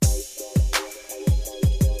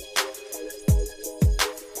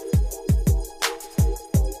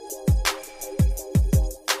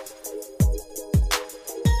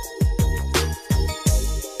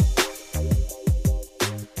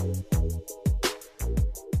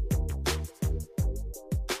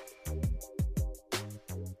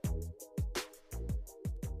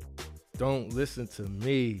Don't Listen to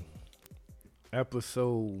Me,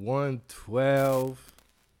 episode 112.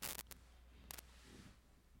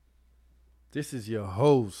 This is your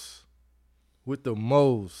host with the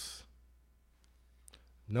most,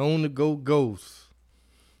 known to go ghost,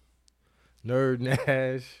 Nerd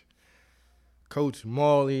Nash, Coach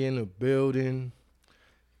Marley in the building,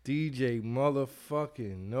 DJ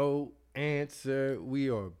motherfucking No Answer.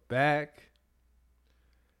 We are back.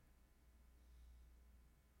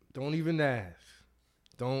 Don't even ask.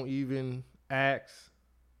 Don't even ask.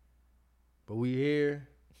 But we here.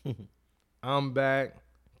 I'm back.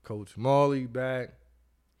 Coach Marley back.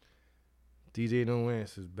 DJ No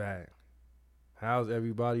Answer's back. How's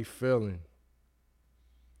everybody feeling?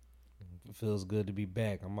 It feels good to be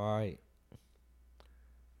back. I'm all right.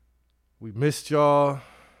 We missed y'all.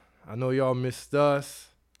 I know y'all missed us.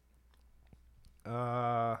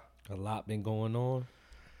 A lot been going on.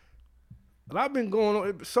 A lot been going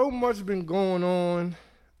on. So much been going on.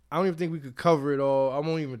 I don't even think we could cover it all. I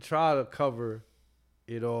won't even try to cover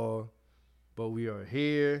it all. But we are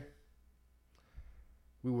here.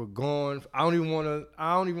 We were gone. I don't even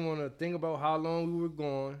want to think about how long we were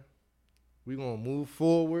gone. We're gonna move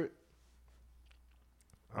forward.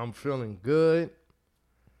 I'm feeling good.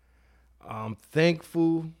 I'm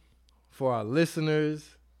thankful for our listeners.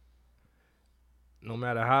 No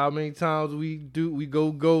matter how many times we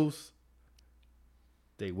go ghost,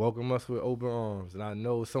 they welcome us with open arms. And I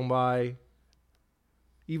know somebody,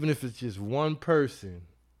 even if it's just one person,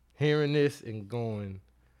 hearing this and going,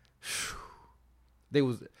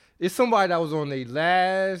 it's somebody that was on their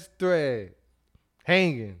last thread,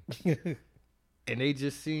 hanging. And they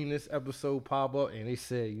just seen this episode pop up and they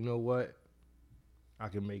said, you know what? I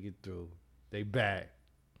can make it through. They back.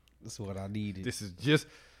 That's what I needed.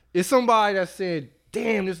 It's somebody that said,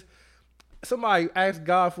 damn, somebody asked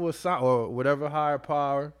God for a sign or whatever higher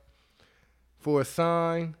power for a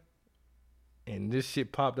sign, and this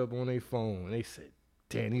shit popped up on their phone. And they said,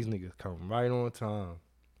 damn, these niggas come right on time.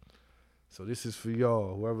 So this is for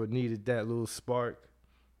y'all, whoever needed that little spark.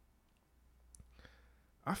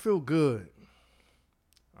 I feel good.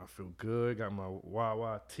 Got my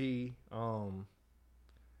Wawa tea.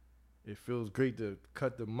 It feels great to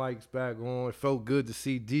cut the mics back on. It felt good to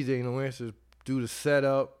see DJ No Answer do the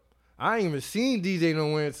setup. I ain't even seen DJ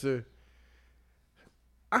No Answer.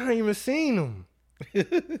 I ain't even seen him.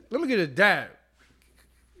 Let me get a dap.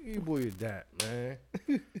 You boy a dap, man.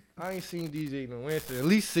 I ain't seen DJ No Answer at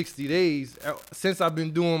least 60 days since I've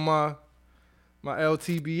been doing my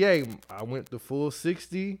LTBA. I went the full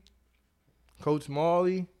 60. Coach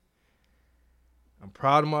Marley. I'm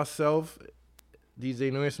proud of myself.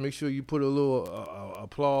 DJ No Answer, make sure you put a little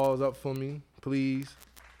applause up for me, please.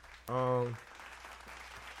 I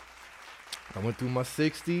went through my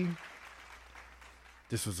 60.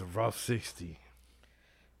 This was a rough 60.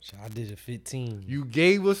 I did a 15. You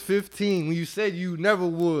gave us 15 when you said you never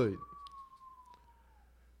would.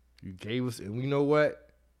 You gave us, and we know what?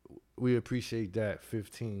 We appreciate that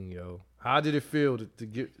 15, yo. How did it feel to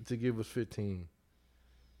give us 15?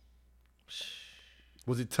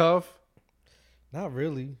 Was it tough? Not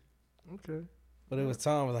really. Okay. But it was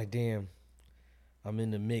time. I was like, damn, I'm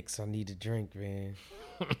in the mix. I need a drink, man.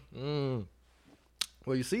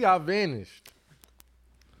 Well, you see, I vanished.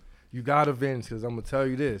 You gotta vanish, because I'm gonna tell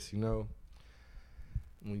you this, from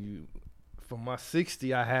my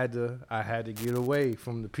 60, I had to get away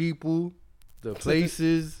from the people, the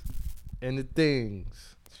places, and the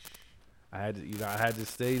things. I had to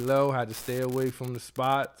stay low, had to stay away from the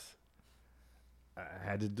spots. I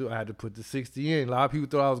had to put the 60 in. A lot of people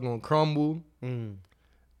thought I was gonna crumble.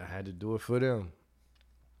 I had to do it for them.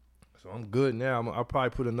 So I'm good now. I'll probably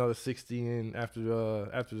put another 60 in after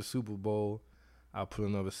the Super Bowl. I'll put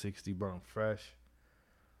another 60, but I'm fresh.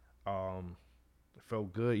 It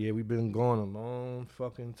felt good. Yeah, we've been going a long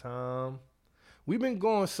fucking time. We've been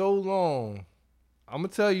going so long. I'm gonna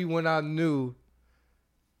tell you when I knew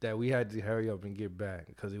that we had to hurry up and get back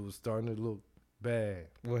because it was starting to look bad.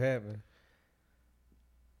 What happened?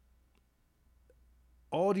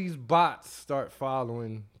 All these bots start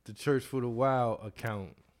following the Church for the Wild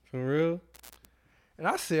account. For real? And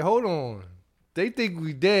I said, hold on. They think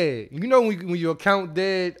we dead. You know when your account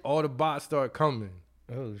dead, all the bots start coming.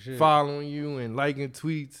 Oh, shit. Following you and liking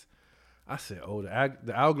tweets. I said, oh,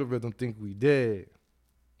 the algorithm think we dead.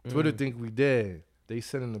 Twitter think we dead. They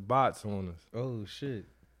sending the bots on us. Oh, shit.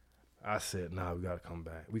 I said, nah, we got to come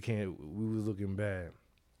back. We can't. We was looking bad.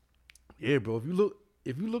 Yeah, bro. If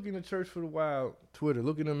you look in the Church for the Wild Twitter,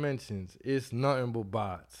 look in the mentions. It's nothing but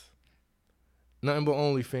bots. Nothing but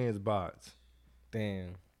OnlyFans bots.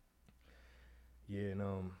 Damn. Yeah,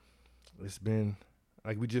 and it's been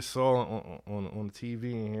Like we just saw on the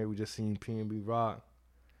TV in here, we just seen PNB Rock.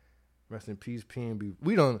 Rest in peace, PNB.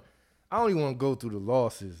 I don't even want to go through the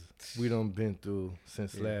losses we done been through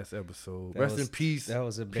since last episode. Rest in peace, that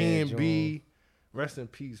was a bad PNB. joint. Rest in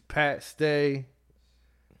peace, Pat Stay.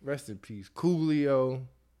 Rest in peace, Coolio.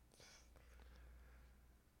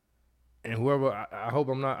 And whoever, I hope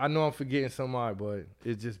I'm not. I know I'm forgetting somebody, but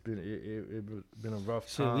it's just been it been a rough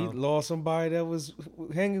Shit, time. we lost somebody that was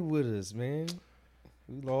hanging with us, man.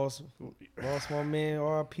 We lost my man,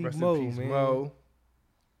 R.I.P. Rest Mo, in peace, man. Mo.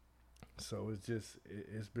 So it's just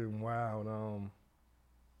it's been wild.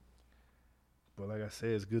 But like I said,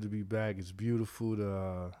 it's good to be back. It's beautiful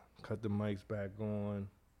to cut the mics back on.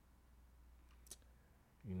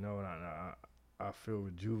 You know, and I feel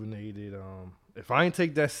rejuvenated. If I ain't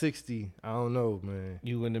take that 60, I don't know, man.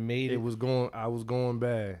 You wouldn't have made it. I was going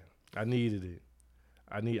bad. I needed it.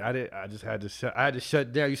 I just had to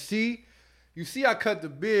shut down. You see, I cut the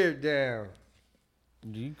beard down.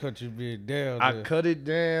 You cut your beard down. I there. cut it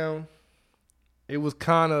down. It was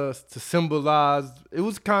kind of to symbolize. It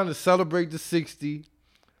was kind of celebrate the 60.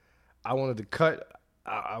 I wanted to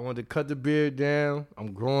cut the beard down.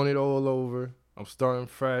 I'm growing it all over. I'm starting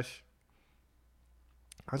fresh.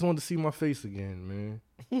 I just wanted to see my face again,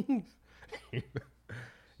 man.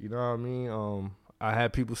 You know what I mean? I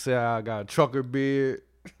had people say I got a trucker beard.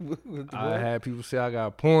 I had people say I got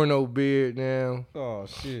a porno beard now. Oh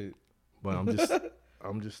shit! But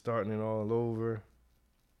I'm just starting it all over.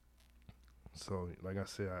 So, like I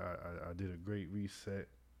said, I did a great reset.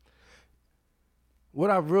 What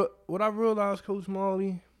I realized, Coach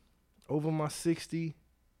Marley, over my 60,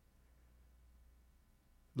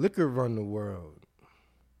 liquor run the world.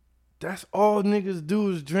 That's all niggas do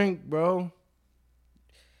is drink, bro.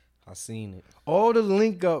 I seen it. All the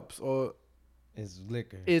link ups are It's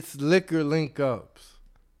liquor. it's liquor link ups.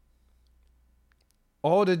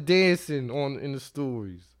 All the dancing in the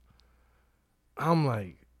stories. I'm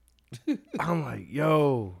like,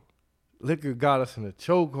 yo, liquor got us in a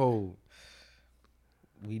chokehold.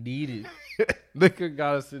 We need it. Liquor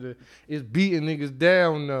got us it's beating niggas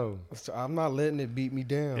down though. So I'm not letting it beat me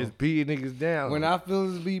down. It's beating niggas down. When I feel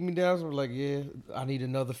it's beat me down, so I'm like, yeah, I need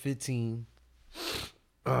another 15.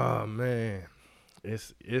 Oh man.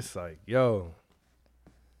 It's like, yo,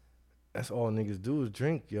 that's all niggas do is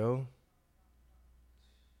drink, yo.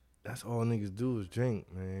 That's all niggas do is drink,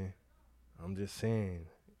 man. I'm just saying,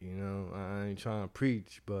 you know, I ain't trying to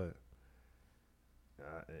preach, but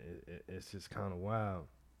it's just kind of wild.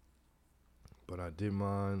 But I did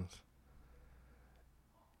mine.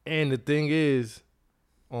 And the thing is,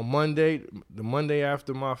 on Monday, the Monday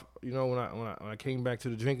after my, you know, when I came back to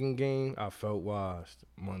the drinking game, I felt washed.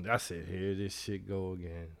 Monday, I said, here this shit go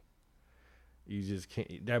again. You just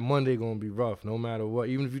can't. That Monday gonna be rough, no matter what.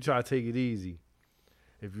 Even if you try to take it easy,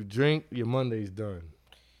 if you drink, your Monday's done.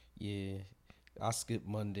 Yeah, I skipped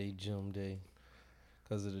Monday gym day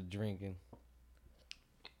because of the drinking.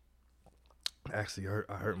 Actually,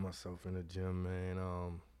 I hurt myself in the gym, man.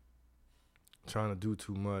 Trying to do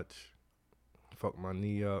too much, fucked my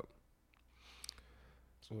knee up.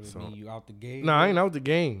 So what it mean, you out the game? Nah, I ain't out the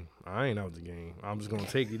game. I'm just gonna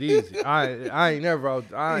take it easy. I ain't never out.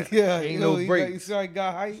 Ain't no breaks. He saw he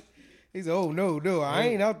got hype. He said, "Oh no, I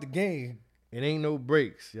ain't out the game." It ain't no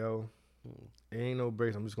breaks, yo. It ain't no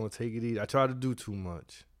breaks. I'm just gonna take it easy. I tried to do too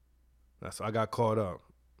much. I got caught up.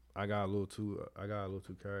 I got a little too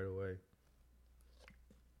carried away.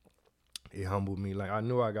 It humbled me. Like, I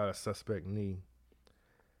knew I got a suspect knee,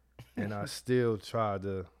 and I still tried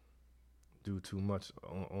to do too much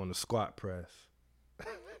on the squat press.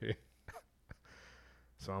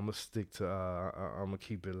 So I'm gonna stick to. I'm gonna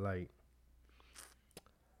keep it light.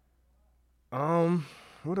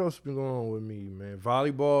 What else been going on with me, man?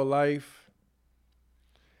 Volleyball life.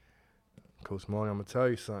 Coach Marley, I'm gonna tell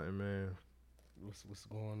you something, man. What's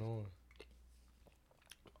going on?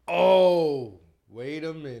 Oh, wait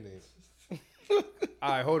a minute. All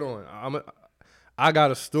right, hold on. I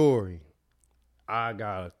got a story. I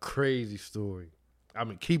got a crazy story. I've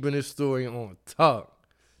been keeping this story on tuck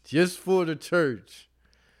just for the church.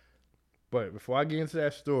 But before I get into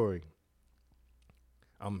that story,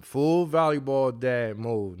 I'm full volleyball dad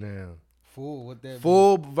mode now. Full, what that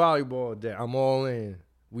Full volleyball dad. I'm all in.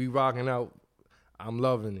 We rocking out. I'm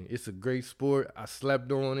loving it. It's a great sport. I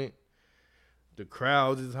slept on it. The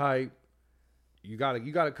crowds is hype. You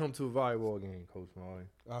gotta come to a volleyball game, Coach Marley.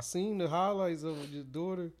 I seen the highlights of your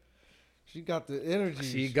daughter. She got the energy.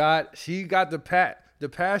 She got the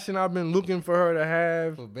passion I've been looking for her to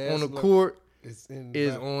have on the court. It's in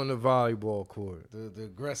is on the volleyball court. the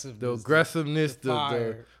aggressiveness. The aggressiveness, the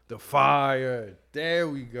fire. the fire. There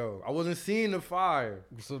we go. I wasn't seeing the fire.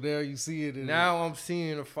 So there you see it. Now I'm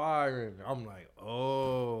seeing the fire, and I'm like,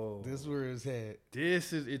 oh. This is where it's at.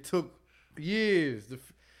 It took years.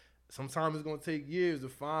 Sometimes it's going to take years to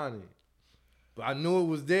find it. But I knew it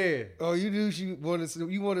was there. Oh, you knew you wanted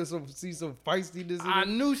to see some feistiness in I it?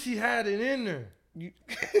 knew she had it in her.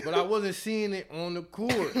 But I wasn't seeing it on the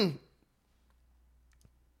court. I'm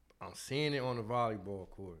seeing it on the volleyball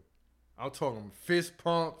court. I'm talking fist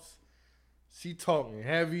pumps. She talking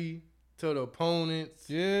heavy to the opponents.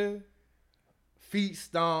 Yeah. Feet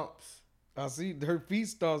stomps. I see her feet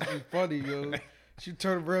stomps be funny, yo. She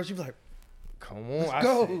turned around, she was like, come on. let's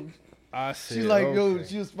go. I said, She like, okay. yo,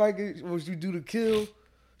 she was spiking when she do the kill.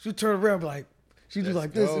 She turn around, be like, she do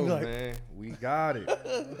like this and be like, man. We got it.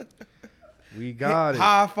 We got it.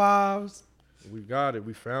 High fives. We got it.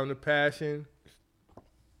 We found the passion.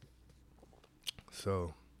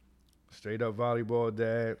 So, straight up volleyball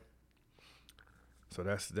dad. So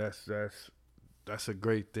that's a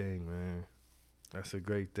great thing, man. That's a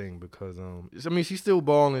great thing because I mean she's still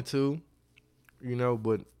balling too, you know,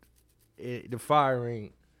 but the fire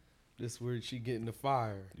ain't. This is where she getting the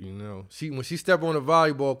fire. You know, when she step on the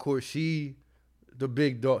volleyball court, she the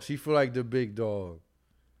big dog. She feel like the big dog.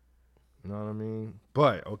 You know what I mean?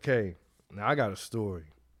 But okay, now I got a story,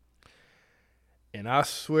 and I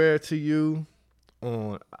swear to you,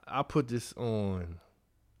 I put this on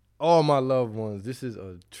all my loved ones. This is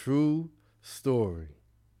a true story.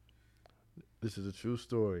 This is a true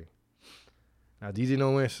story. Now, DJ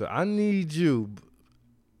No Answer, I need you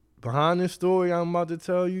behind this story I'm about to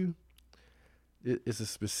tell you. It's a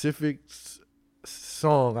specific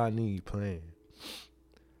song I need playing.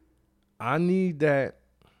 I need you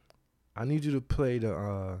to play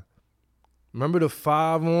remember the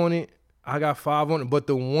 5 on it? I got 5 on it, but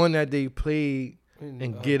the one that they played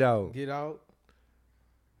and Get Out. Get Out.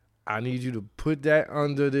 I need you to put that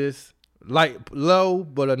under this, like low,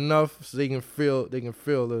 but enough so they can feel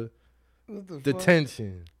the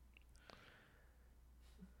tension.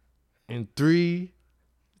 In 3,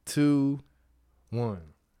 2, 1.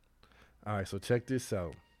 All right, so check this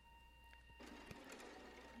out.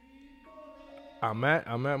 I'm at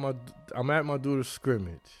my daughter's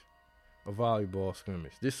scrimmage, a volleyball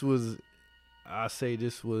scrimmage. This was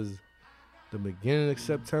the beginning of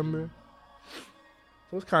September.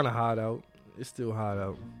 So it's kind of hot out. It's still hot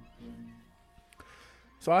out.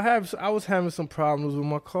 So I was having some problems with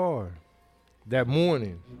my car that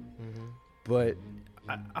morning, but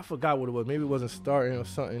I forgot what it was. Maybe it wasn't starting or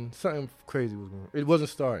something. Something crazy was going on. It wasn't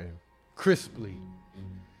starting crisply.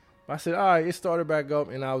 But I said, all right, it started back up,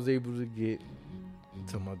 and I was able to get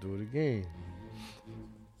to my daughter game.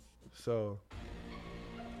 So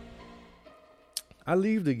I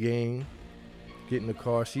leave the game, get in the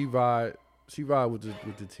car. She ride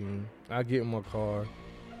with the team. I get in my car,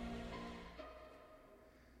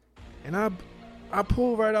 and I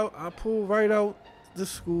pull right out the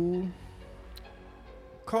school.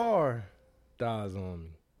 Car dies on me.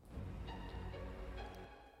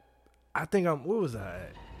 I think where was I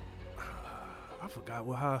at? I forgot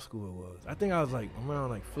what high school it was. I think I was like around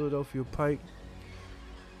like Philadelphia Pike.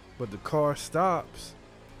 But the car stops.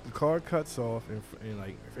 The car cuts off in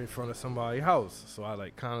front of somebody's house. So I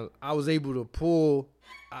was able to pull.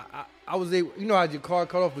 I was able, you know how your car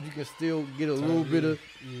cut off, but you can still get a little bit of.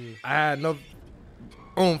 Yeah. I had enough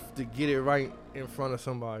oomph to get it right in front of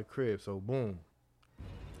somebody's crib. So boom.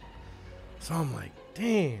 So I'm like,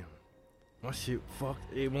 damn, my shit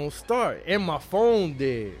fucked. It won't start, and my phone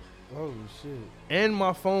dead. Oh shit. And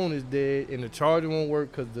my phone is dead, and the charger won't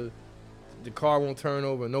work because the car won't turn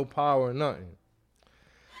over, no power or nothing.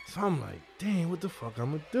 So I'm like, damn, what the fuck I'm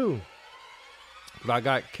gonna do? But I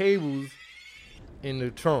got cables in the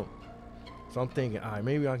trunk. So I'm thinking, all right,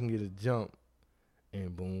 maybe I can get a jump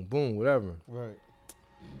and boom, boom, whatever. Right.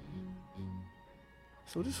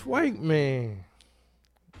 So this white man,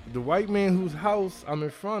 the white man whose house I'm in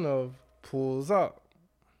front of, pulls up.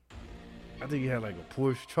 I think he had like a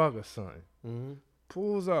Porsche truck or something. Mm-hmm.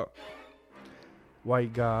 Pulls up.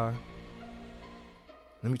 White guy.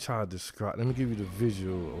 Let me give you the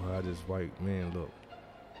visual of how this white man looked.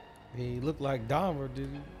 He looked like Dahmer, did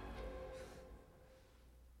he?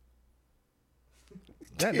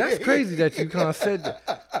 That's crazy that you kind of said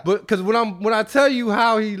that. But because when I tell you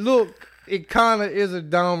how he looked, it kind of is a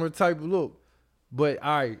Dahmer type of look. But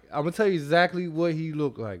all right, I'm gonna tell you exactly what he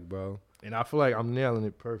looked like, bro. And I feel like I'm nailing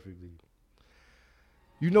it perfectly.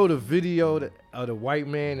 You know the video of the white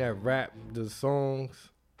man that rap the songs?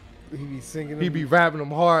 He be singing them. He be rapping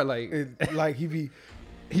them hard like like he be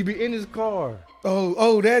He be in his car.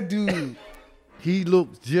 Oh, that dude. He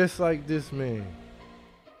looks just like this man.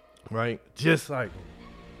 Right? Just like him.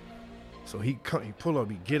 So he pull up,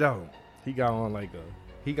 he get out. He got on like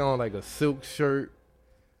a silk shirt,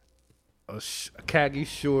 a khaki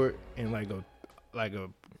short, and like a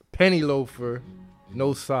penny loafer,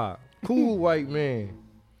 no sock. Cool white man.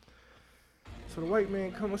 So the white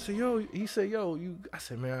man come and say, yo, he said, yo, I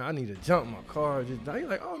said, man, I need to jump my car. He's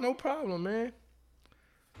like, oh, no problem, man.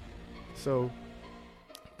 So,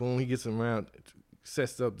 boom, he gets around,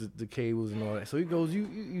 sets up the cables and all that. So he goes,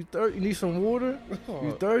 you need some water?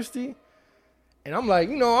 You thirsty? And I'm like,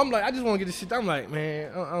 I just want to get this shit. I'm like,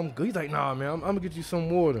 man, I'm good. He's like, nah, man, I'm going to get you some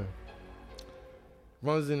water.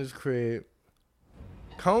 Runs in his crib.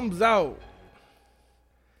 Comes out.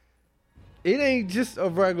 It ain't just a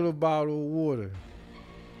regular bottle of water.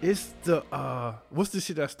 It's the, what's the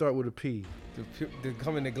shit that start with a P? The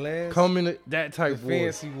come in the glass? That type of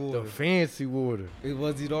water. Fancy water. The fancy water.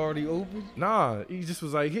 Was it already open? Nah, he just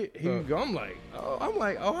was like, here you go. I'm like, oh, all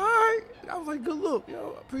right. I was like, good look,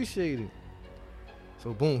 yo, appreciate it.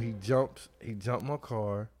 So boom, he jumped my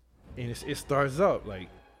car, and it starts up, like,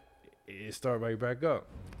 it start right back up.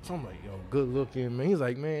 So I'm like, yo, good looking, man. He's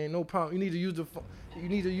like, man, no problem. You need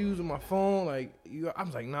to use my phone. Like, I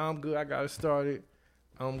was like, nah, I'm good. I got it started.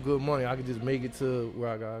 I'm good money. I can just make it to where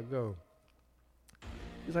I gotta go.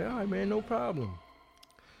 He's like, all right, man, no problem.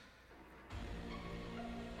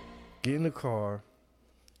 Get in the car.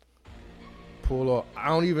 Pull off. I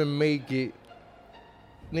don't even make it.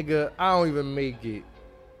 Nigga, I don't even make it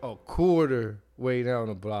a quarter way down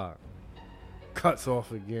the block. Cuts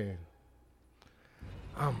off again.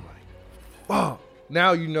 I'm like, fuck.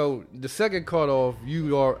 Now you know, the second cut off,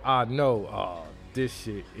 I know, this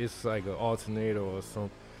shit, it's like an alternator or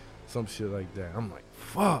some shit like that. I'm like,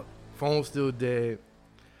 fuck. Phone's still dead.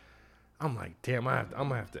 I'm like, damn, I'm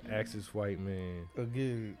gonna have to ask this white man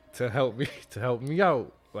again to help me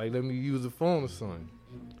out. Like, let me use the phone or something.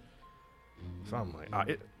 So I'm like,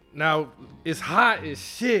 now it's hot as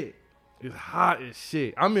shit. It's hot as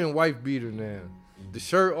shit. I'm in wife beater now. The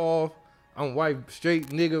shirt off. I'm white, straight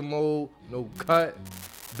nigga mode, no cut,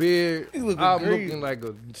 beard. I'm looking like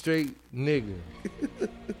a straight nigga.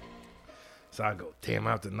 So I go, damn,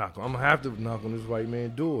 I'm gonna have to knock on this white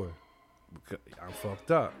man's door because I'm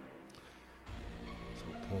fucked up. So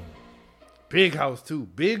boom, big house too,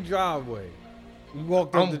 big driveway. You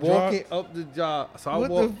walked up I'm walking up the drive. So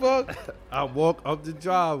the fuck? I walk up the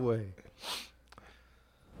driveway.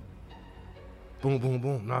 Boom, boom,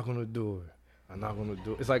 boom. Knock on the door. I knock on the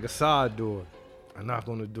door. It's like a side door. I knock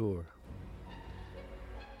on the door.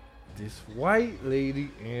 This white lady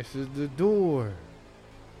answers the door.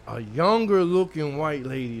 A younger looking white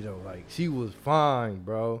lady though. Like, she was fine,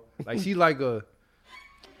 bro. Like, she was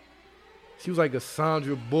like a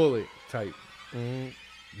Sandra Bullock type.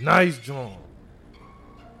 Nice John.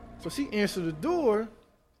 So she answered the door.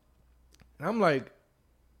 And I'm like,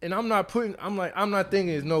 I'm not thinking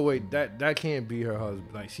there's no way that can't be her husband.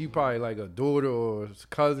 Like, she probably like a daughter or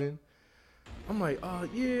cousin. I'm like,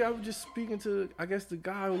 yeah, I was just speaking to, I guess, the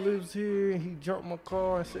guy who lives here, and he jumped my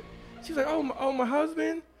car and said, she's like, oh, my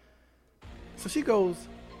husband? So she goes,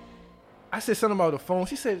 I said something about the phone.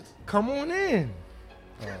 She said, come on in.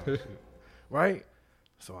 Right?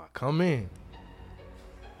 So I come in.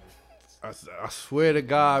 I swear to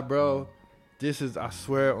God, bro. I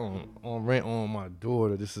swear on rent on my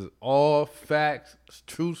daughter. This is all facts. It's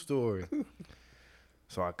true story.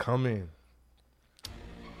 So I come in.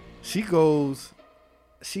 She tells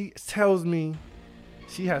me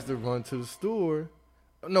she has to run to the store.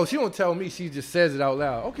 No, she don't tell me. She just says it out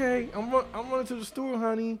loud. Okay, I'm running to the store,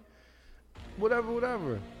 honey.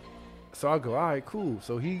 Whatever. So I go, all right, cool.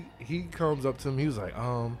 So he comes up to me. He was like,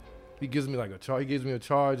 he gives me like he gives me a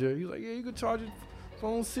charger. He's like, yeah, you can charge your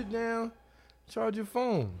phone. Sit down. Charge your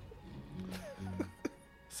phone.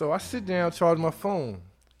 So I sit down, charge my phone.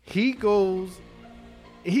 He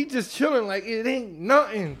just chilling like it ain't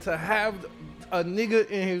nothing to have a nigga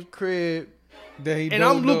in his crib. And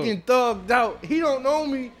I'm looking thugged out. He don't know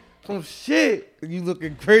me from shit. You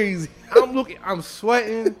looking crazy. I'm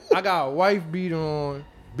sweating. I got a wife beater on,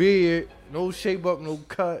 beard, no shape up, no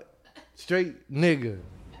cut. Straight nigga.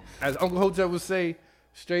 As Uncle Hotep would say,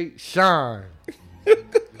 straight shine.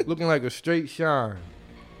 Looking like a straight shine.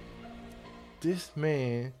 This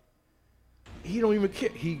man, he don't even care.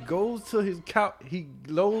 He goes to his couch. He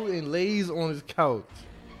goes and lays on his couch.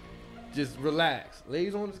 Just relax.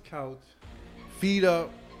 Lays on his couch. Feet up.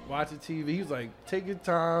 Watching TV. He's like, take your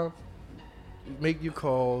time. Make your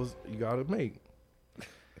calls. You gotta make.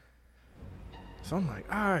 So I'm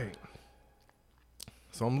like, all right.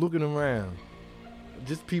 So I'm looking around.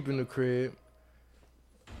 just peeping the crib.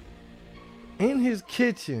 In his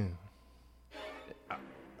kitchen.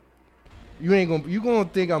 You gonna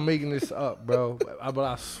think I'm making this up, bro. But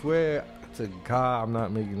I swear to God, I'm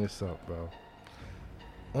not making this up, bro.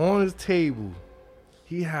 On his table,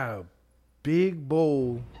 he had a big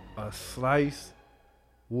bowl of sliced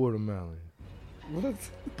watermelon. What?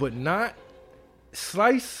 But not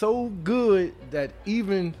sliced so good that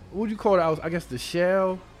even, what do you call it? I guess the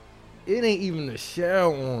shell. It ain't even the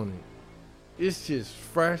shell on it. It's just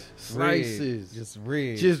fresh slices.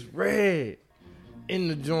 Red. Just red. In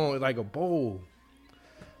the joint like a bowl.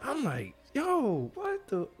 I'm like, yo, what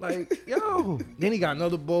the, like, yo. Then he got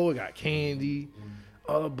another bowl, got candy.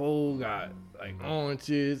 Other bowl got like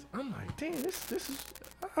oranges. I'm like, damn, this is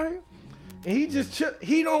all right. And he just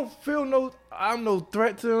he don't feel I'm no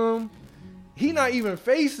threat to him. He not even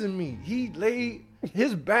facing me.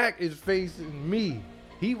 His back is facing me.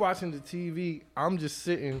 He watching the TV. I'm just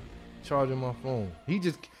sitting charging my phone. He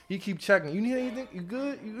keep checking. You need anything? You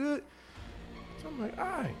good? So I'm like, all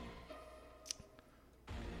right.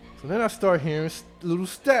 So then I start hearing little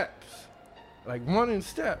steps, like running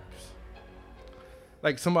steps,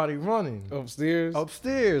 like somebody running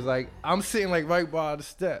upstairs. Like I'm sitting like right by the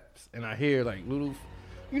steps, and I hear like little,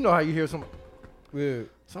 you know how you hear something. Yeah.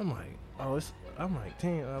 So I'm like, I'm like,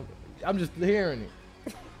 damn, I'm just hearing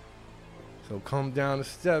it. So come down the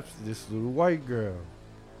steps, this little white girl,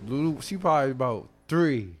 she probably about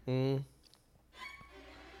 3. Mm.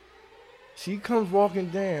 She comes walking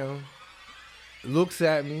down, looks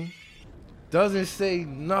at me, doesn't say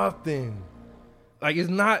nothing. Like it's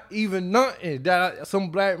not even nothing that some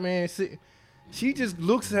black man sitting. She just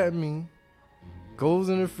looks at me, goes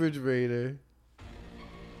in the refrigerator,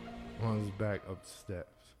 runs back up the steps.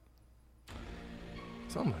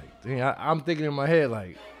 So I'm like, dang, I'm thinking in my head,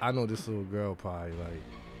 like, I know this little girl probably, like,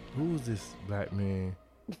 who's this black man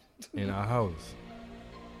in our house?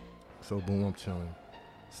 So boom, I'm chilling.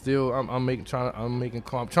 Still, I'm trying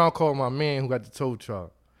to call my man who got the tow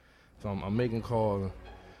truck. So I'm making call.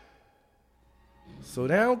 So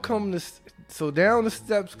down the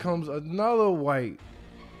steps comes another white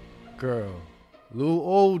girl, a little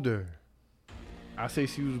older. I say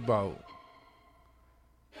she was about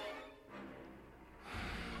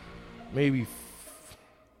maybe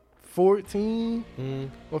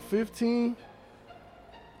 14 or 15.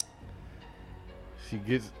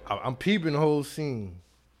 I'm peeping the whole scene.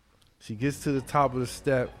 She gets to the top of the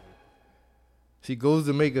step. She goes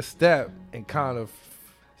to make a step and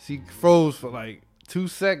she froze for like 2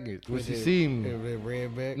 seconds when she seen me. And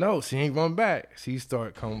ran back? No, she ain't run back. She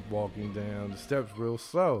start walking down the steps real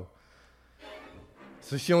slow.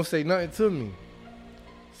 So she don't say nothing to me.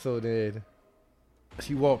 So then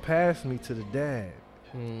she walked past me to the dad.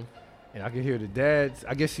 And I could hear the dad,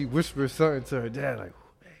 I guess she whispered something to her dad like,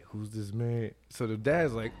 hey, who's this man? So the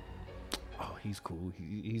dad's like, oh, he's cool.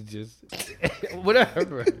 He's just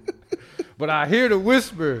whatever. But I hear the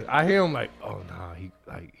whisper. I hear him like, oh nah,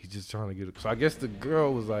 he's just trying to get it. So I guess the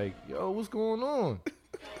girl was like, yo, what's going on?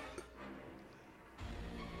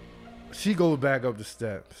 She goes back up the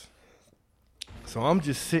steps. So I'm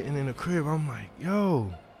just sitting in the crib. I'm like,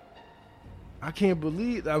 yo, I can't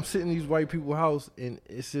believe that I'm sitting in these white people's house, and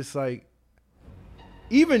it's just like,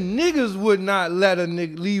 even niggas would not let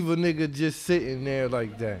leave a nigga just sitting there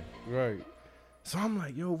like that. Right. So I'm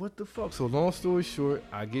like, yo, what the fuck? So long story short,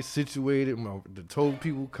 I get situated. The tow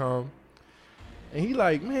people come. And he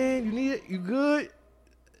like, man, you need it? You good?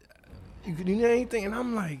 You need anything? And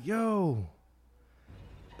I'm like, yo,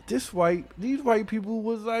 these white people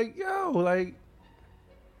was like, yo, like,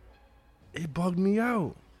 it bugged me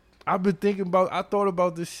out. I thought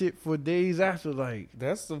about this shit for days after, like.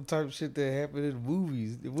 That's some type of shit that happened in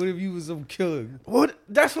movies. What if you was some killer? What?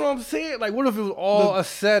 That's what I'm saying. Like, what if it was all a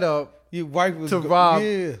setup? Your wife was to rob.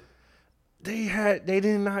 Yeah. They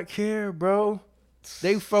did not care, bro.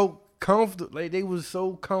 They felt comfortable. Like, they was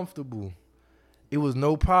so comfortable. It was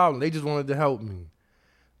no problem. They just wanted to help me.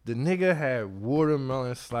 The nigga had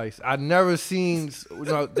watermelon slice. I never seen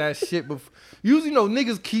that shit before. Usually,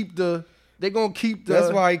 niggas they gonna keep the.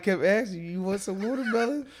 That's why he kept asking you want some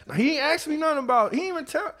watermelon? He ain't asked me nothing about it. He didn't even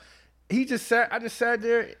tell. He just sat. I just sat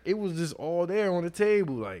there. It was just all there on the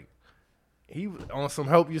table. Like, he was on some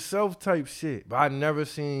help yourself type shit. But I never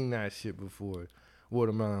seen that shit before.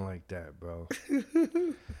 Watermelon like that, bro.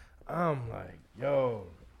 I'm like, yo.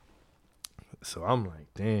 So I'm like,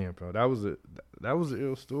 damn, bro. That was an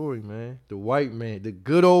ill story, man. The white man, the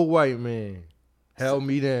good old white man, held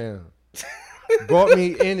me down. Brought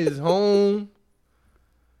me in his home.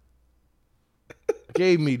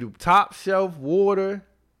 Gave me the top shelf water.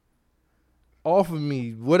 off of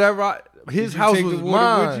me. Whatever his Did you house take was the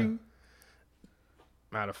water mine.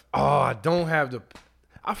 with you? I don't have the.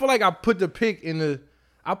 I feel like I put the pic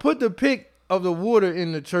of the water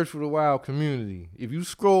in the Church for the Wild community. If you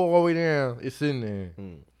scroll all the way down, it's in there.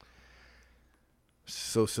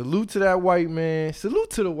 So salute to that white man.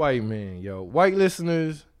 Salute to the white man, yo. White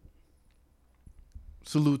listeners,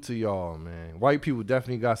 salute to y'all, man. White people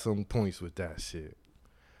definitely got some points with that shit.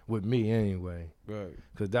 With me, anyway. Right.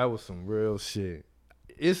 Because that was some real shit.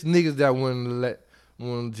 It's niggas that want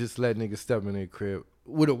to just let niggas step in their crib.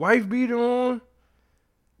 With a wife beater on.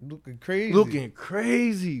 Looking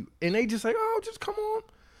crazy. And they just like, oh, just come on.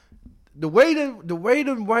 The way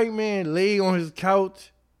the white man lay on his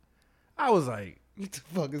couch, I was like, what the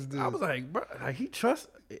fuck is this? I was like, bro, like he too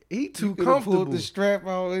you comfortable. Pulled the strap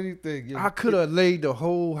out, anything. I could have laid the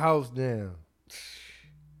whole house down.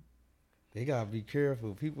 They gotta be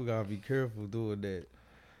careful. People gotta be careful doing that.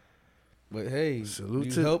 But hey,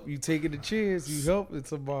 Salute you taking the chance. You helping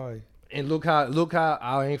somebody. And look how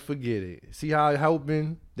I ain't forget it. See how I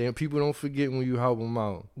helping? Then people don't forget when you help them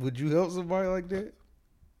out. Would you help somebody like that?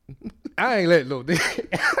 I ain't let no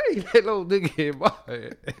nigga in my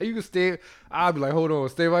head. You can stay. I'll be like, hold on,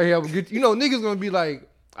 stay right here. I'm gonna get you. You know, niggas gonna be like,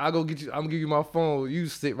 I'll go get you. I'm gonna give you my phone. You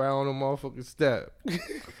sit right on the motherfucking step.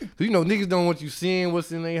 You know, niggas don't want you seeing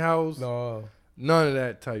what's in their house. No. None of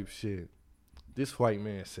that type shit. This white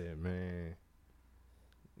man said, man,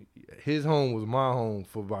 his home was my home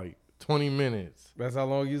for like 20 minutes. That's how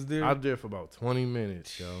long you was there? I was there for about 20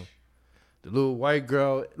 minutes, yo. The little white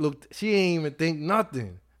girl looked, she ain't even think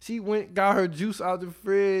nothing. She went, got her juice out the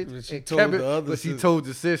fridge, But she and told kept the it, other but she sister. told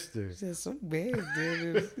the sister. She said, some bad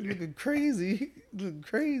there. Looking crazy. Looking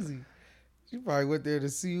crazy. She probably went there to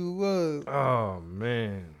see who it was. Oh,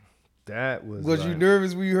 man. That was Was like, you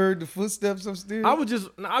nervous when you heard the footsteps upstairs?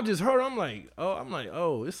 I just heard, I'm like,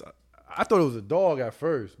 it's, I thought it was a dog at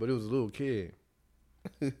first, but it was a little kid.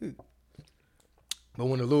 But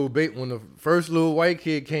when the first little white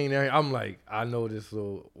kid came there, I'm like, I know this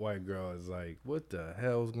little white girl is like, what the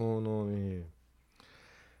hell's going on in here?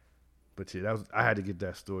 But yeah, I had to get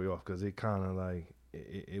that story off because it kind of like,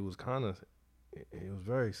 it was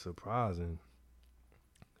very surprising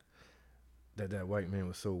that white man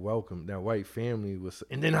was so welcome. That white family was,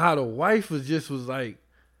 and then how the wife was like,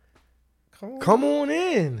 come on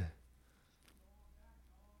in.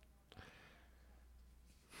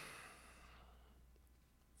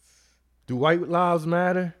 Do white lives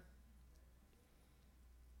matter?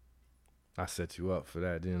 I set you up for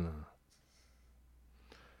that, didn't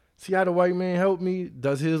I? See how the white man helped me?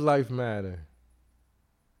 Does his life matter?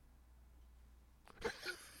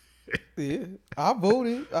 Yeah, I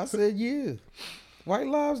voted. I said, yeah. White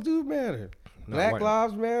lives do matter. Black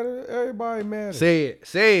lives matter. Everybody matters. Say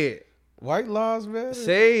it. White lives matter.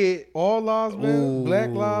 Say it. All lives matter. Ooh. Black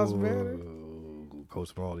lives matter.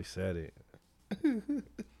 Coach Marley said it.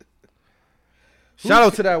 Shout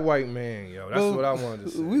out to that white man, yo. That's what I wanted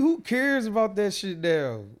to say. Who cares about that shit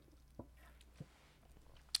now?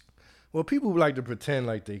 Well, people like to pretend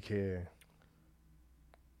like they care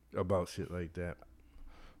about shit like that.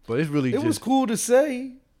 But it's really It was cool to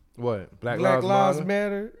say. What? Black Lives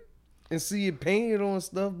Matter and see it painted on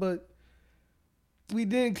stuff, but we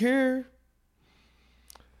didn't care.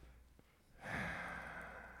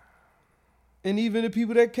 And even the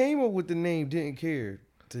people that came up with the name didn't care,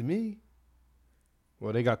 to me.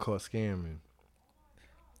 Well, they got caught scamming.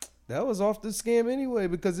 That was off the scam anyway,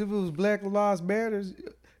 because if it was Black Lives Matter,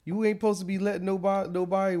 you ain't supposed to be letting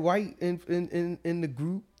nobody white in the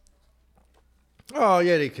group. Oh,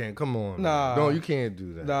 yeah, they can. Come on. Nah. No, you can't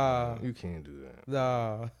do that. Nah. You can't do that.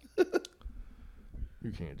 Nah.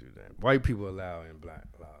 You can't do that. White people allow in Black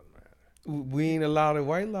Lives Matter. We ain't allowed in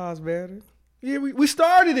White Lives Matter. Yeah, we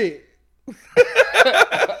started it.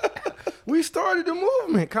 We started the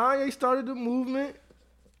movement. Kanye started the movement.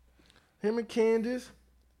 Him and Candace.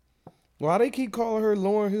 Why they keep calling her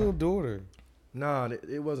Lauryn Hill daughter? Nah,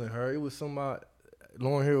 it wasn't her. It was somebody.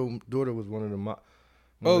 Lauryn Hill daughter was one of the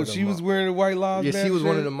she was wearing the White Lives Matter. Yeah, she was shirt?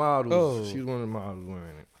 one of the models. Oh. She was one of the models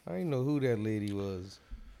wearing it. I didn't know who that lady was.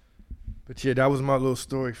 But yeah, that was my little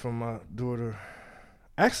story from my daughter.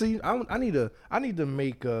 Actually, I need to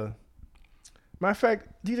make a. Matter of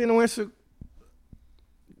fact, DJ No Answer.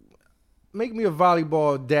 Make me a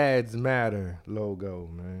volleyball Dads Matter logo,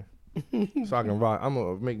 man. So I can rock. I'm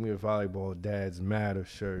gonna make me a volleyball Dads Matter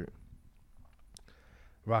shirt.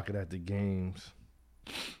 Rock it at the games.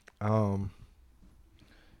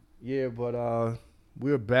 Yeah, but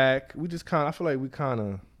we're back. We just I feel like we kind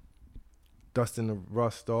of dusting the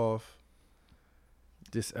rust off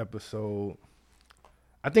this episode.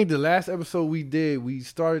 I think the last episode we did, we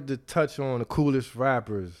started to touch on the coolest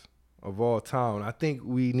rappers of all time. I think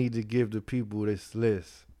we need to give the people this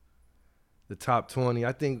list, the top 20.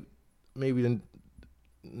 I think maybe the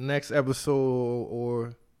next episode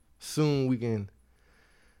or soon we can.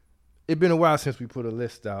 It's been a while since we put a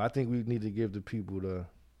list out. I think we need to give the people the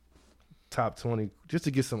top 20 just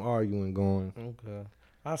to get some arguing going. Okay.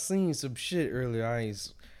 I seen some shit earlier.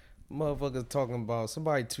 Motherfuckers talking about,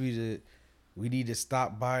 somebody tweeted, we need to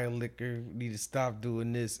stop buying liquor, we need to stop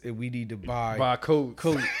doing this, and we need to buy coats.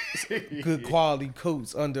 Good quality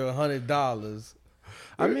coats under $100.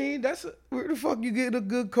 I mean, Where the fuck you get a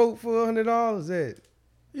good coat for $100 at?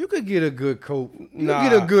 You could get a good coat. You Nah. could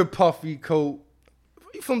get a good puffy coat.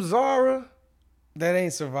 You from Zara? That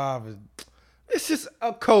ain't surviving. It's just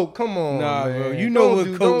a coat. Come on, Nah, man. bro. You know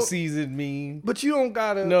Don't what coat season mean. But you don't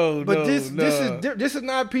gotta. No, but no, this is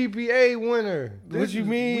not PPA winter. What you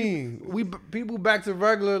mean? We people back to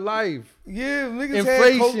regular life. Yeah, niggas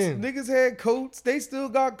Inflation. had coats. Niggas had coats. They still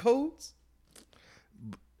got coats.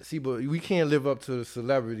 See, but we can't live up to the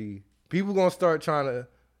celebrity. People gonna start trying to.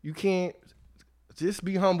 You can't. Just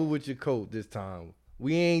be humble with your coat this time.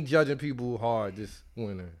 We ain't judging people hard this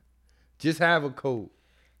winter. Just have a coat.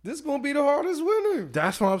 This gonna be the hardest winter.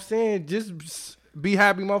 That's what I'm saying. Just be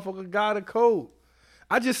happy, motherfucker got a coat.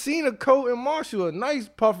 I just seen a coat in Marshall, a nice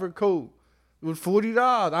puffer coat with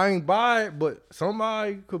 $40. I ain't buy it, but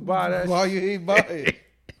somebody could buy that. Why you ain't buy it?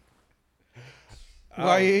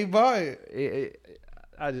 Why you ain't buy it?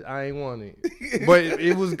 I ain't want it. But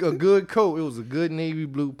it was a good coat. It was a good navy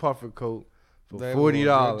blue puffer coat for $40.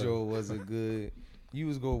 That Joe wasn't good. You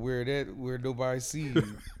was gonna wear that where nobody see you.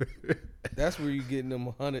 That's where you getting them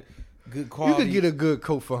 100 good quality. You could get a good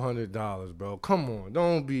coat for $100, bro. Come on,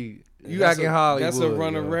 don't be you That's acting a, Hollywood. That's a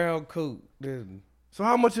run yo. around coat. Then So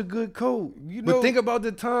how much a good coat? You But know- think about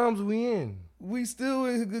the times we in. we still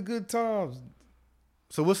in good times.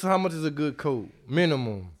 So how much is a good coat?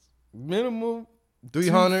 Minimum. Minimum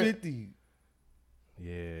 300. $250.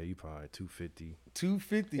 Yeah, you probably 250.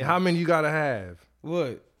 $250. And how many you gotta have?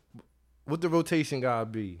 What? What the rotation gotta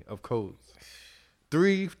be of coats?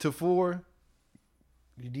 3 to 4.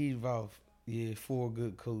 You need about 4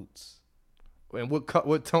 good coats. And what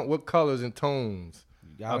colors and tones?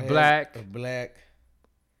 You gotta have black. a black,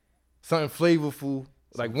 Something flavorful,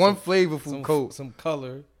 like one flavorful coat. some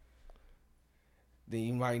color. Then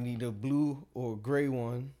you might need a blue or a gray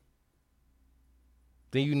one.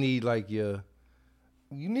 Then you need like your.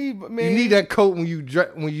 You need You need that coat when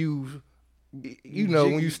you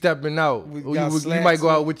when you stepping out, We or got you slacks might go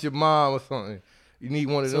out on. with your mom or something. You need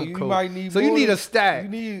one of So them you coats. might need so you more need than- a stack. you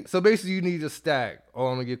need- So basically, you need a stack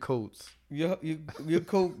on your coats. your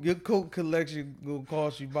coat collection gonna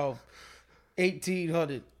cost you about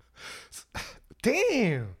 $1,800.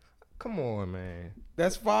 Damn, come on, man.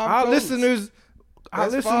 That's 5 Our coats. listeners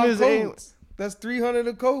That's 5 ain't. coats. That's $300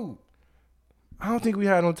 a coat. I don't think we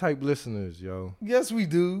had no type listeners, yo. Yes, we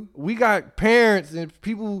do. We got parents and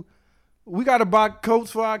people. We got to buy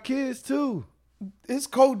coats for our kids too. His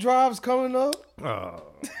coat drive's coming up,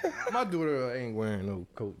 My daughter ain't wearing no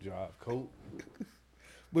coat drive coat.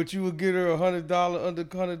 but you would get her $100 under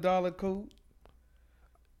 $100 coat.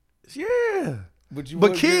 Yeah. But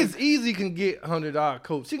But kids easy can get $100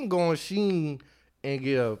 coats. She can go on Shein and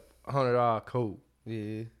get a $100 coat.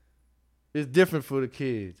 yeah. It's different for the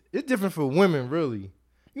kids. It's different for women, really.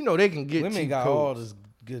 You know they can get Women cheap got coats. all this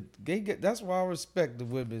good. They get. That's why I respect the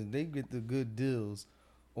women. They get the good deals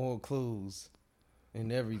on clothes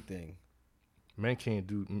and everything. Men can't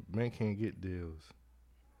get deals.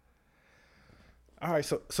 All right,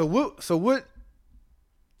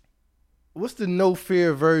 what's the no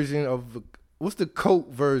fear version of what's the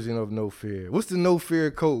coat version of no fear? What's the no fear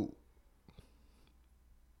coat?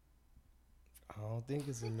 I don't think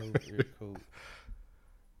it's a no fear coat.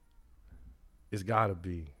 It's gotta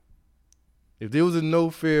be. If there was a no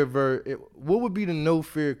fear what would be the no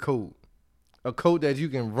fear coat? A coat that you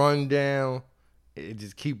can run down and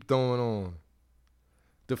just keep throwing on.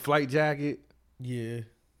 The flight jacket. Yeah.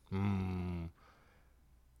 Mm.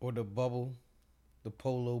 Or the bubble, the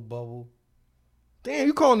polo bubble. Damn,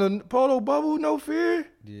 you calling the polo bubble no fear?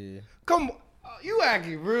 Yeah. Come on, you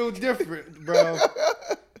acting real different, bro.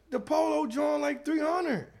 The polo joint like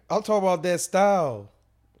 300. I'm talking about that style.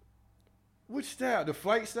 Which style? The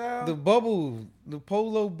flight style? The bubble, the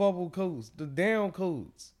polo bubble coats, the down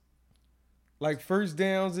coats. Like first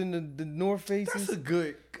downs in the North Faces. That's a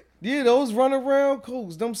good. Yeah, those run around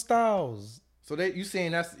coats, them styles. So you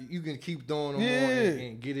saying you can keep throwing them on Yeah.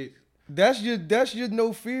 and get it That's your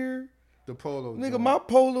no fear. the polo. Nigga, joint. my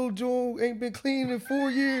polo joint ain't been clean in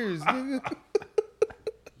 4 years, nigga.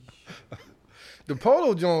 The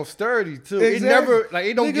polo joint sturdy too. Exactly. It never like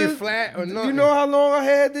it don't Nigga, get flat or nothing. You know how long I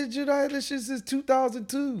had this shit? I had this shit since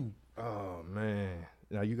 2002. Oh man,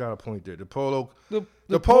 now you got a point there. The polo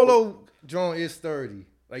The polo joint is sturdy.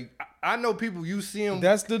 Like I know people, you see them.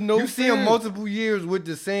 That's the no. You see them multiple years with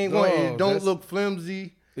the same one. And it don't look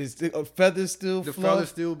flimsy. It's the feathers still. The fluff. feathers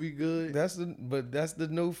still be good. That's the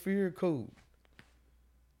no fear coat.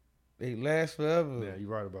 They last forever. Yeah, you're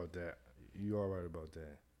right about that. You are right about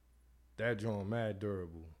that. That joint mad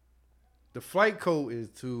durable. The flight coat is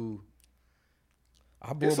too.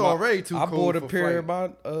 It's already too. I cold bought a for pair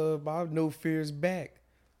flight. of my no fears back.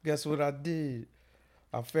 Guess what I did?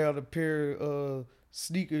 I found a pair of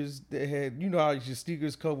sneakers that had, you know how your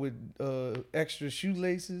sneakers come with extra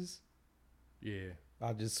shoelaces. Yeah.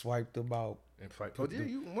 I just swiped them out. And flight. Put Oh, yeah, the-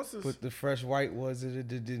 you once it's, Put the fresh white ones in it,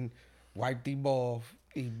 then wipe them off.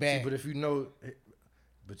 He back. See, but if you know,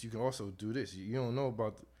 but you can also do this. You don't know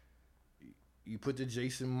about. You put the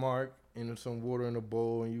Jason Mark in some water in a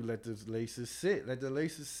bowl and you let the laces sit. Let the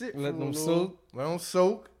laces sit. Let for them a little- soak? Let them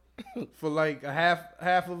soak for like a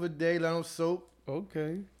half of a day. Let them soak.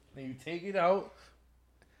 Okay. Then you take it out.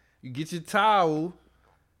 You get your towel.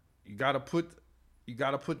 You gotta put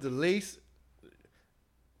the lace.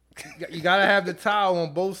 You gotta have the towel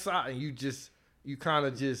on both sides, and you kind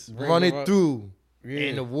of just Bring run them it up. through, Yeah.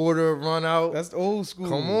 and the water run out. That's old school.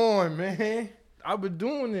 Come on, man. I've been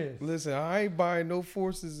doing this. Listen, I ain't buying no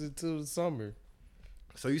forces until the summer.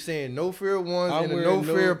 So you saying no fear ones I'm and a wearing no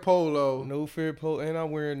fear polo? No fear and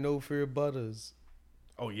I'm wearing no fear butters.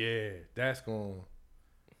 Oh yeah, that's going.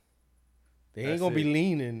 They ain't That's gonna be it.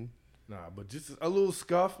 leaning. Nah, but just a little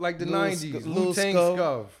scuff like the Little '90s. little Wu-Tang scuff.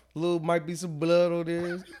 scuff. Little might be some blood on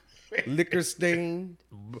there. Liquor stain.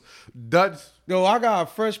 Dutch. Yo, I got a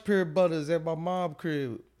fresh pair of butters at my mom's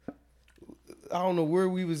crib. I don't know where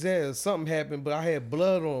we was at. Something happened, but I had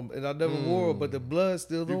blood on them, and I never wore them, but the blood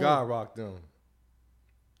still You on. gotta rock them.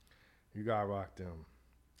 You gotta rock them.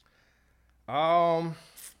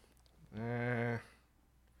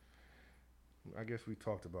 I guess we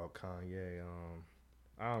talked about Kanye.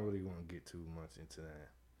 I don't really want to get too much into that.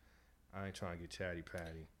 I ain't trying to get chatty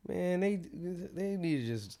patty. Man, they need to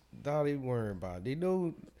just not even worry about it. They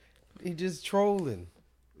know he just trolling.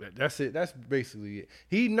 That's it. That's basically it.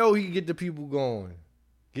 He know he can get the people going.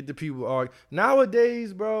 Get the people arguing.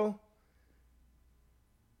 Nowadays, bro,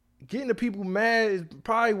 getting the people mad is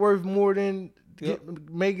probably worth more than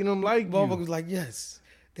making them like you. Motherfuckers like, yes,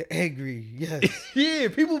 they're angry. Yes. Yeah,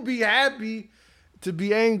 people be happy to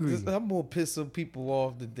be angry. I'm gonna piss some people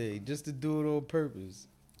off today just to do it on purpose.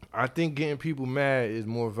 I think getting people mad is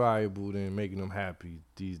more valuable than making them happy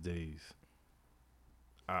these days.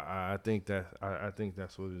 I think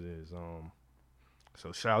that's what it is.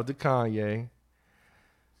 So shout out to Kanye.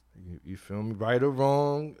 You feel me? Right or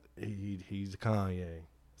wrong, he's Kanye.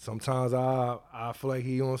 Sometimes I feel like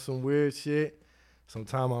he on some weird shit.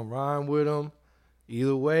 Sometimes I'm riding with him.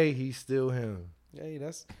 Either way, he's still him. Hey,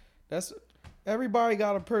 that's everybody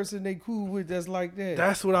got a person they cool with that's like that.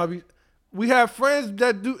 That's what I be. We have friends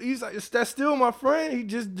that do. He's like, that's still my friend. He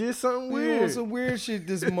just did something we weird. on some weird shit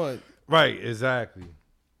this month. Right, exactly.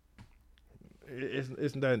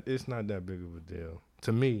 It's not that big of a deal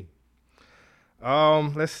to me.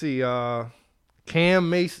 Let's see. Cam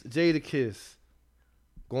Mace, Jadakiss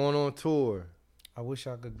going on tour. I wish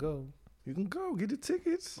I could go. You can go get the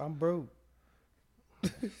tickets. I'm broke. I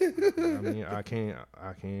mean, I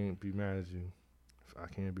can't be mad at you. I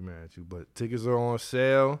can't be mad at you. But tickets are on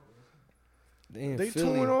sale. They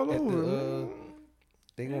touring all over.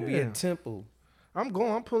 They gonna be at Temple. I'm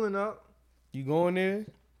going. I'm pulling up. You going there?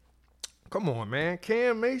 Come on, man.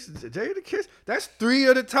 Cam Mason, Jadakiss. That's 3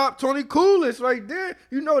 of the top 20 coolest right there.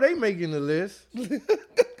 You know they making the list.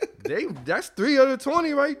 That's 3 of the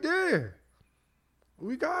 20 right there.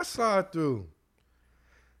 We got to slide through.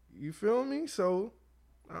 You feel me? So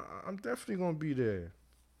I'm definitely gonna be there.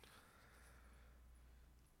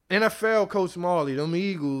 NFL Coach Marley, them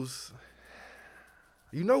Eagles.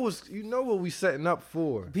 You know what we setting up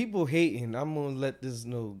for. People hating. I'm gonna let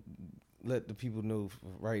the people know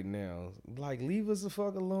right now. Like, leave us the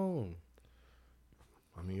fuck alone.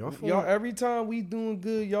 I mean, y'all every time we doing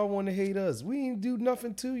good, y'all want to hate us. We ain't do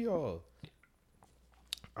nothing to y'all.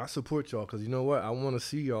 I support y'all because you know what? I want to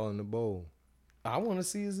see y'all in the bowl. I want to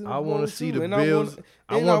see us in the I bowl want to see too, the and Bills.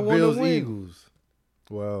 I wanna want Bills win. Eagles.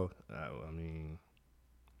 Well, I mean,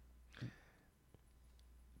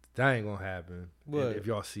 that ain't gonna happen What? if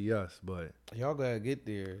y'all see us. But Y'all gotta get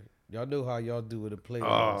there. Y'all know how y'all do with the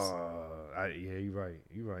playoffs. yeah, you're right.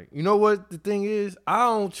 You're right. You know what the thing is? I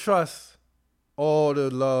don't trust all the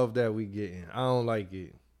love that we getting. I don't like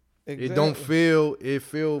it. Exactly. It don't feel. It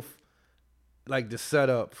feel like the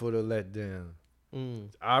setup for the letdown.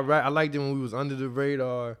 I liked it when we was under the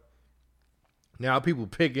radar. Now people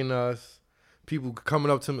picking us. People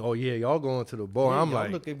coming up to me, oh yeah, y'all going to the bowl. Yeah, I'm y'all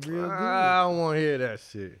like, looking real good. I don't want to hear that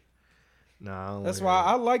shit. Nah, I don't That's wanna why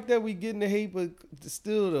hear I like that we getting the hate, but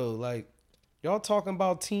still though, like y'all talking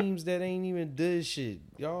about teams that ain't even did shit.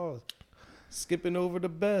 Y'all skipping over the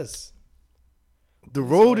best. that. The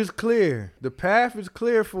road is clear. The path is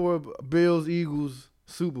clear for a Bills-Eagles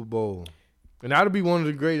Super Bowl. And that'll be one of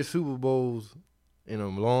the greatest Super Bowls in a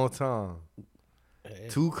long time.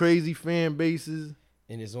 Two crazy fan bases.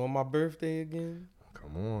 And it's on my birthday again.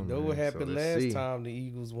 Come on, Know man. what happened let's last see. time the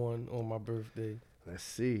Eagles won on my birthday. Let's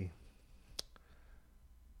see.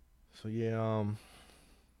 So yeah,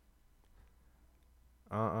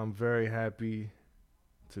 I'm very happy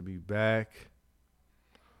to be back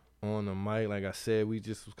on the mic. Like I said, we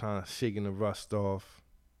just was kind of shaking the rust off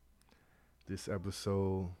this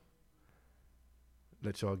episode.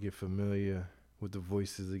 Let y'all get familiar with the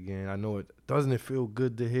voices again. I know doesn't it feel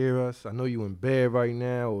good to hear us? I know you in bed right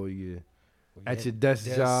now or you at your desk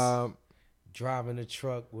job. Driving a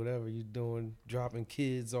truck, whatever you're doing, dropping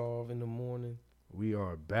kids off in the morning. We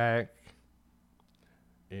are back.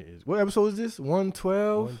 What episode is this?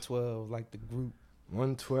 112? 112, like the group.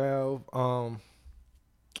 112.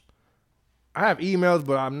 I have emails,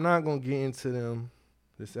 but I'm not going to get into them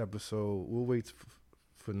this episode. We'll wait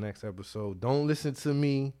for next episode. Don't listen to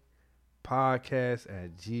me.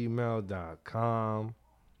 podcast@gmail.com.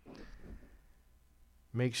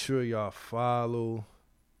 Make sure y'all follow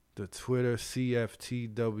the Twitter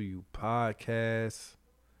CFTW podcast.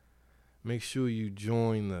 Make sure you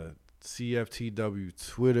join the CFTW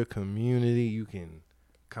Twitter community. You can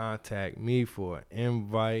contact me for an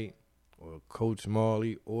invite or Coach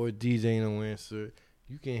Marley or DJ No Answer.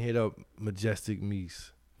 You can hit up Majestic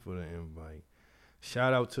Meese for the invite.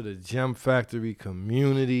 Shout out to the Gem Factory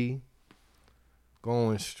community.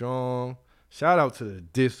 Going strong. Shout out to the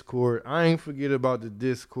Discord. I ain't forget about the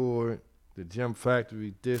Discord. The Gem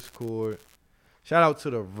Factory Discord. Shout out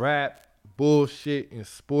to the rap, bullshit, and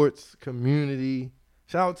sports community.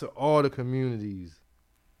 Shout out to all the communities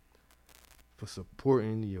for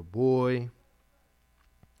supporting your boy.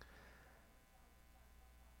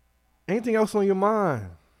 Anything else on your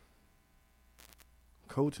mind?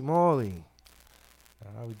 Coach Marley.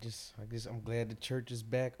 I'm glad the church is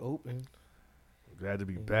back open. Glad to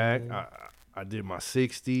be back. I did my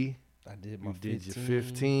 60. I did my You 15. did your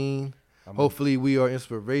 15. Hopefully we are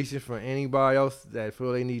inspiration for anybody else that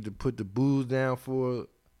feel they need to put the booze down for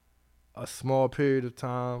a small period of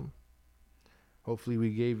time. Hopefully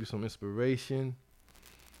we gave you some inspiration.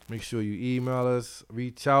 Make sure you email us,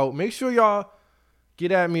 reach out. Make sure y'all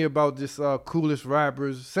get at me about this coolest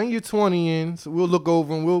rappers. Send your 20 in, so we'll look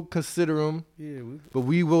over them. We'll consider them. Yeah, But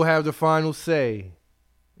we will have the final say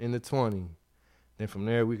in the 20. Then from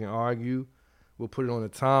there we can argue. We'll put it on the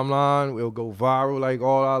timeline. We'll go viral like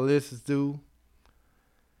all our lists do.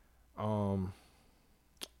 That's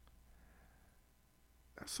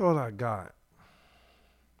all I got.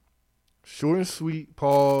 Short and sweet.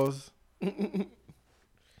 Pause.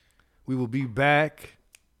 We will be back.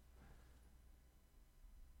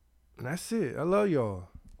 And that's it. I love y'all.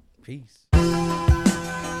 peace.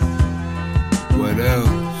 What else?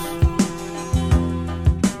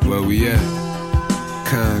 Where we at?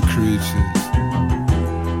 Concretions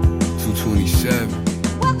 227.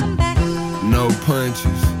 No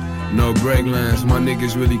punches, no break lines. My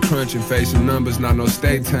niggas really crunching, facing numbers, not no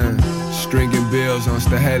state time. Stringing bills on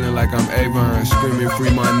Stahalin like I'm Avon. Screaming free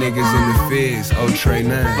my niggas in the feds. Oh, Trey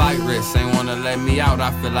 9. Flight risk ain't wanna let me out.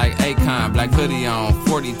 I feel like Akon. Black hoodie on,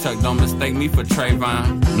 40 tuck. Don't mistake me for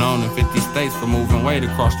Trayvon. Known in 50 states for moving weight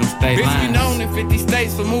across them state lines. Bitch, we known in 50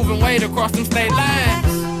 states for moving weight across them state lines.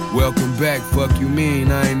 Welcome back, fuck you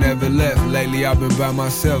mean, I ain't never left. Lately I've been by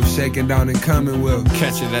myself, shaking down in Commonwealth.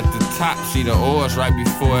 Catch it at the top, see the oils right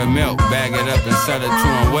before it melt. Bag it up and sell it to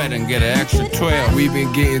them wet and get an extra 12. We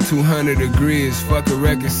been getting 200 degrees, fuck a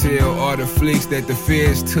record sale. All the flicks that the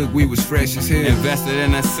feds took, we was fresh as hell. Invested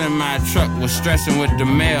in a semi-truck, was stressing with the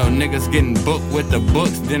mail. Niggas getting booked with the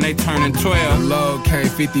books, then they turning 12. The log came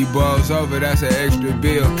 50 balls over, that's an extra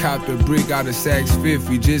bill. Copped a brick out of Saks Fifth,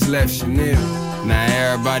 we just left Chanel. Now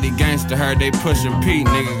everybody gangsta heard they pushin' P.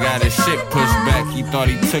 Nigga got his shit pushed back. He thought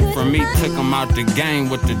he took from me. Took him out the game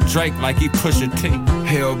with the Drake like he Pusha T.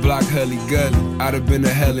 Hell block, Hully Gully. I'd have been to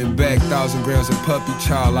hell and back. 1,000 grams of puppy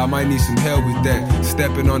child. I might need some help with that.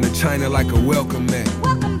 Stepping on the China like a welcome mat.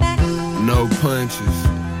 No punches,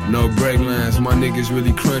 No break lines, my niggas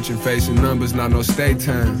really crunching, facing numbers, not no stay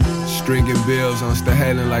time. Stringing bills on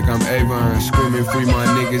Stahalin like I'm Avon, screaming free my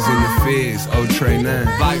niggas in the feds, Trey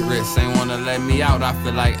 9. Flight risk ain't wanna let me out, I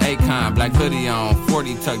feel like Akon. Black hoodie on,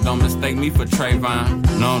 40 tuck, don't mistake me for Trayvon.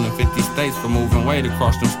 Known in 50 states for moving weight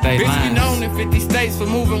across them state lines. Bitch, we known in 50 states for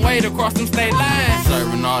moving weight across them state lines.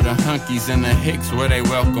 Serving all the hunkies in the Hicks where they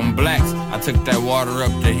welcome blacks. I took that water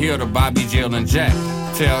up the hill to Bobby, Jill, and Jack.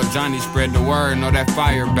 Tell Johnny spread the word, know that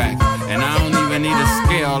fire back. And I don't even need a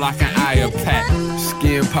scale, I can eye a pack.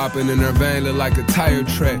 Skin popping in her vein look like a tire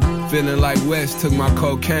track. Feeling like West took my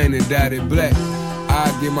cocaine and dyed it black.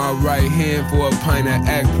 I give my right hand for a pint of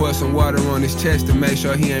act, pour some water on his chest to make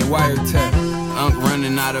sure he ain't wiretapped. Unc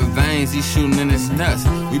running out of veins, he shooting in his nuts.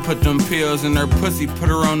 We put them pills in her pussy, put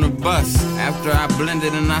her on the bus. After I blend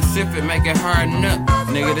it and I sip it, make it harden up.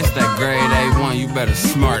 Nigga, this that grade A1, you better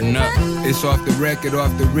smarten up. It's off the record,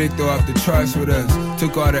 off the Richter, off the charts with us.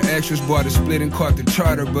 Took all the extras, bought a split and caught the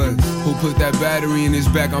charter bus. Who put that battery in his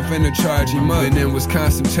back, I'm finna charge him up. Been in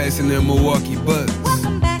Wisconsin chasing them Milwaukee Bucks.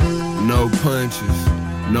 No punches,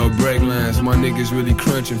 no break lines, my niggas really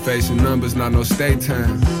crunching, facing numbers, not no stay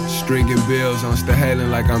time. Stringing bills on Stahalin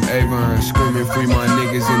like I'm Avon, screaming free my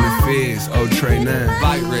niggas in the feds, Trey 9.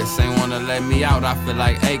 Flight risk ain't wanna let me out, I feel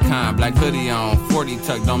like Akon. Black hoodie on, 40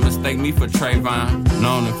 tuck, don't mistake me for Trayvon.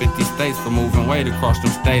 Known in 50 states for moving weight across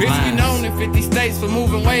them state lines. Bitch, we known in 50 states for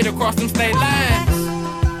moving weight across them state lines.